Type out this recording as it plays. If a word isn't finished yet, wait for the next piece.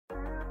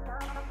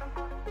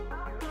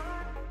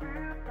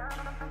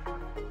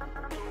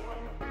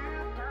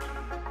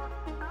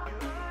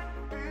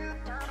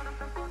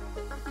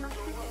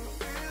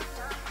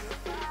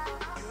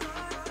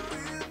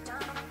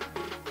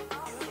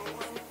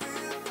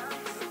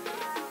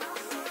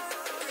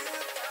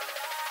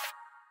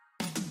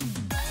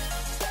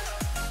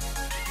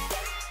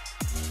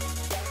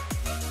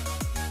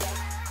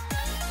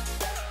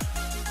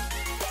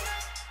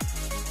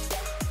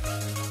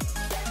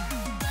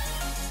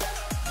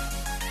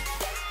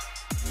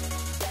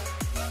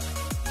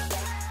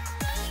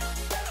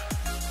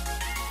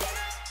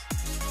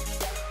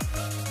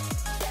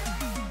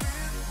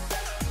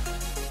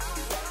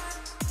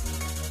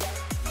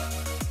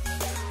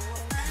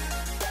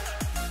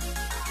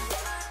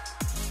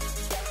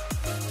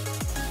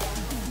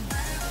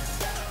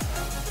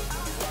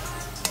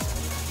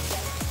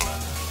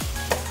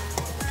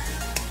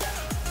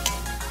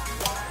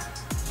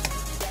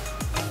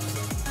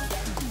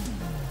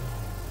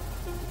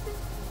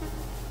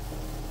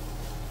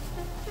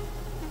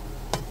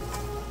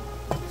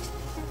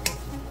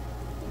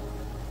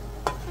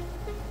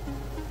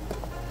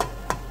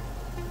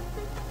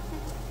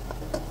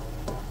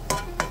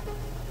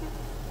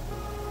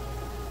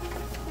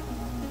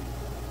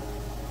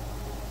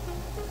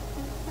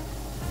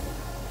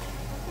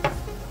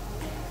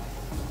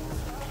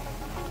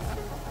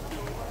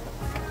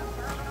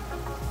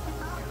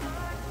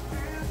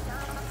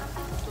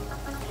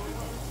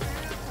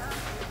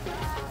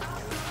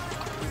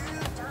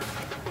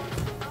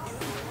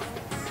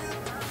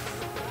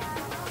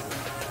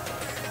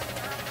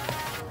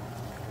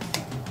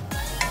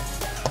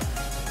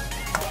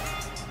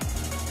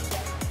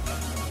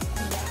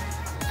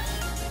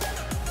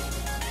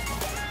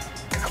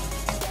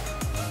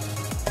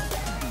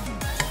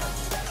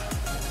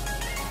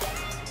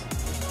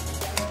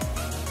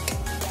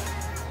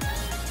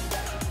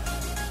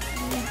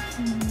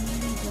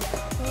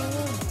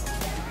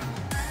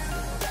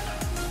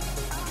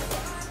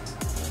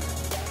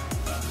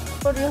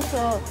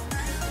seryoso.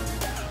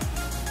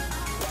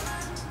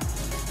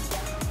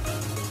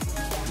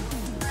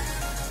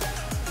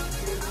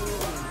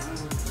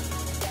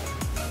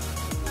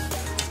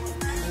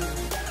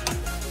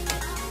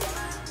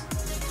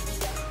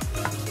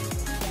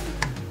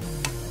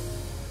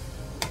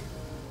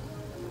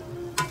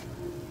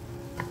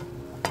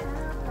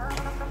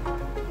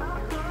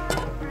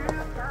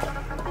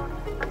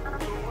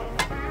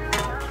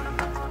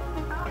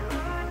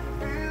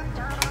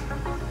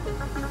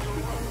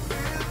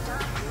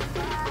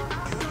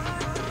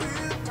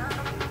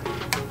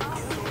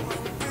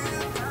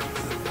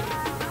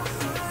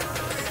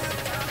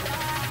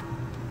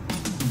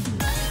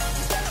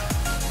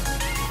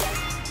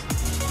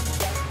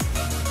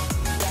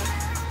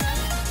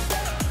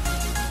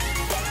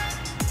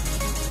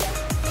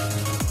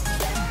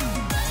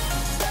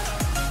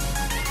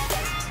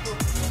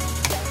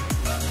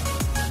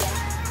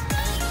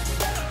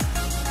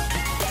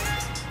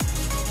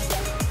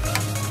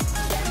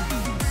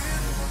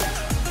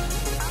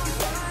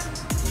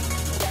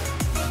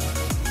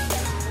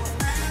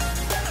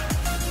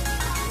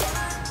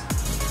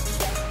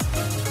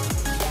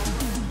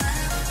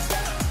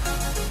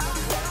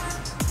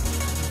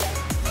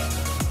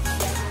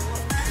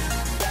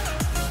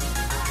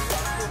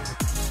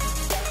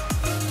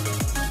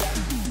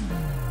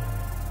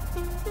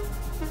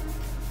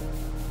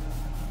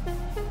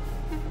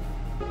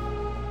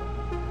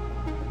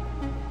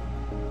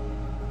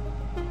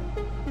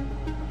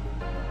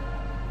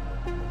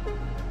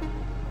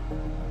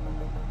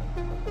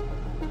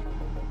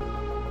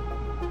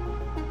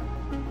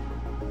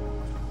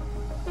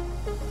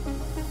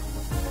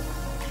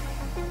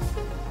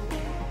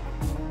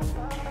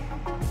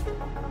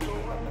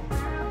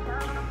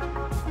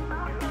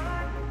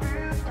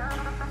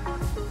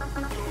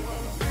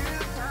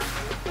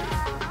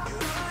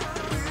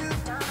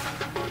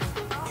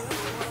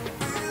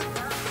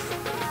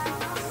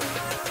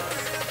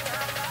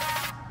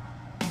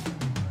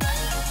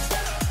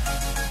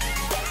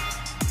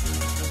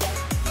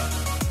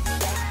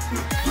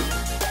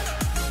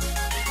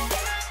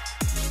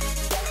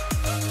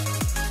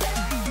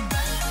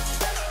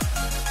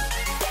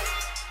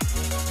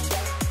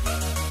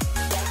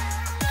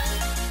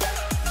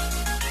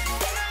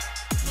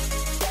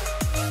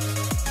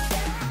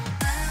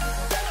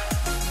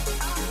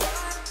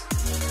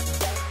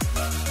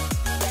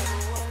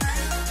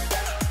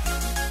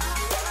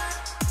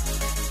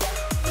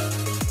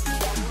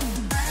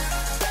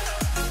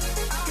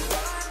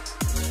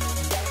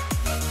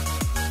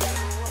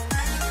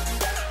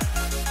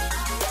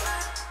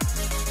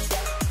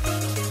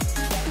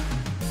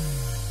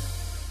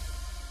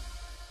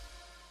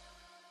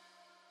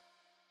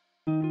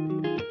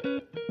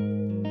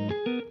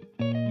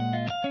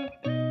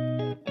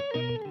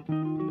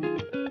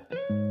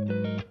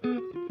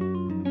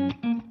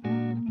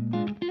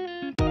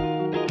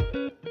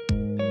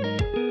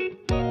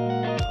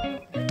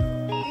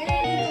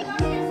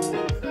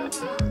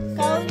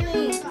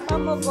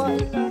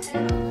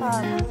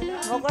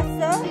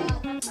 먹었어?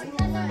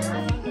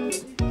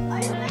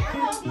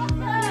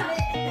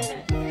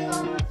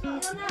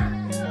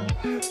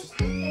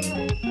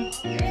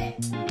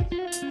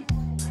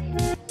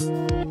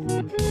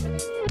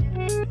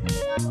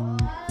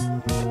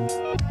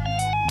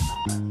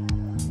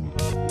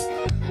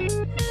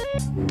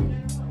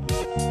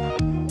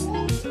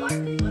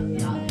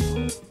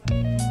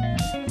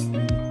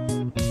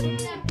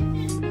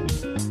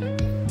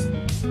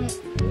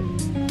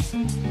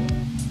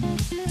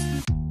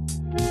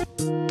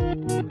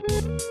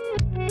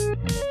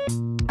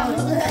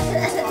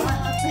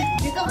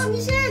 Dito ka,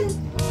 Michelle!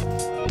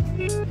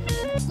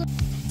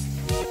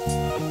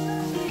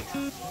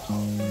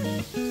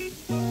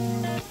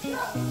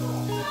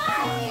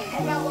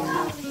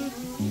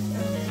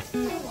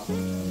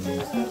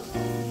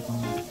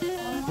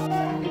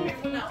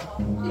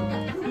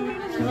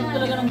 Sarap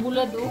talaga ng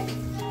bulad, oh.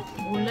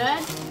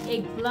 Bulad,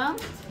 eggplant.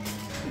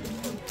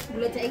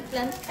 Bulad sa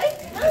eggplant.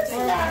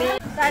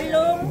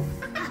 Talong.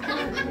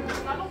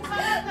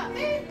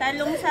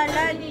 Talong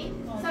salad.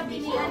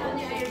 Sabi ni ano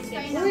ni Iris.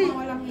 Uy!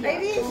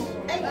 Iris!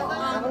 Ay!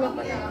 Ako lang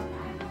pala.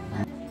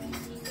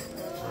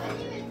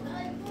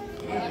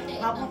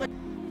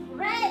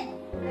 Red!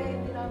 Red!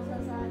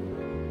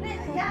 Red!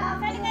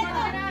 Kali ka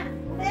ito!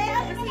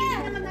 Red! Hindi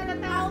naman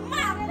halata.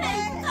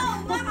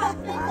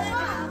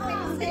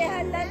 Hindi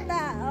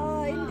halata.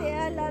 Oh, hindi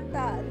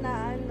halata na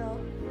ano.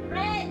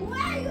 Red!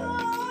 Why?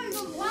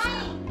 Why?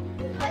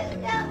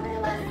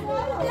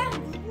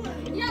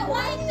 Yeah,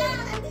 why na?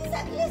 Hindi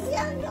sa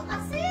Cristiano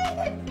kasi.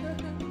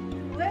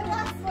 Where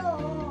was so?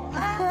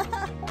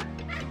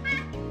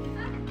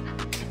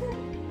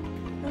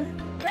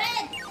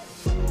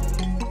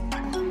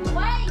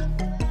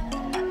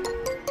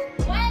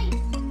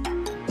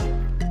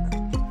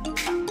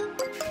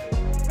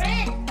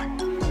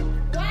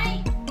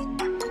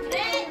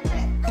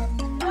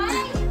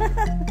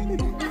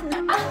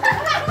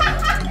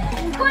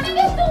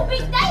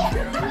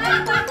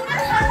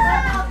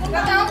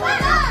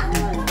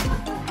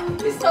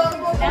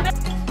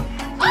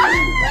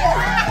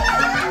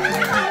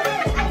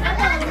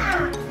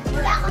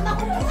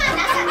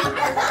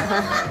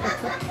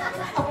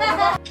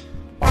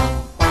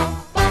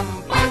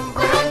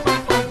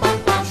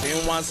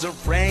 was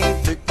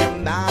afraid to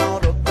come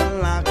out of the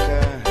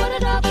locker.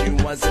 She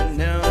wasn't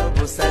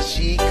nervous as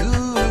she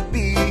could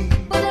be.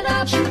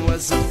 She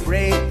was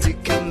afraid to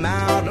come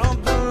out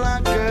of the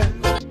locker.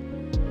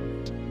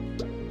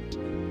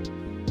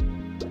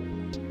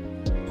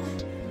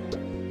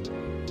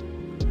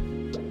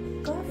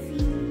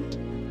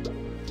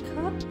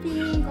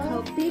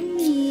 Coffee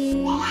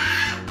me.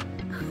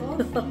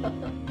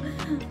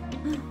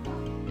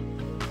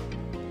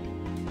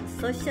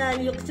 Social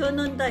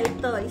yuksyonon da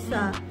ito,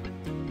 isa.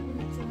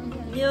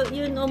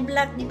 Yun ang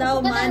black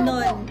daw,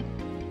 Manon.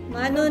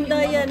 Manon daw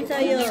yan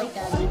sa'yo.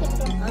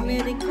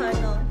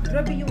 Americano.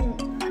 Grabe yung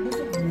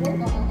busog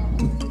ko.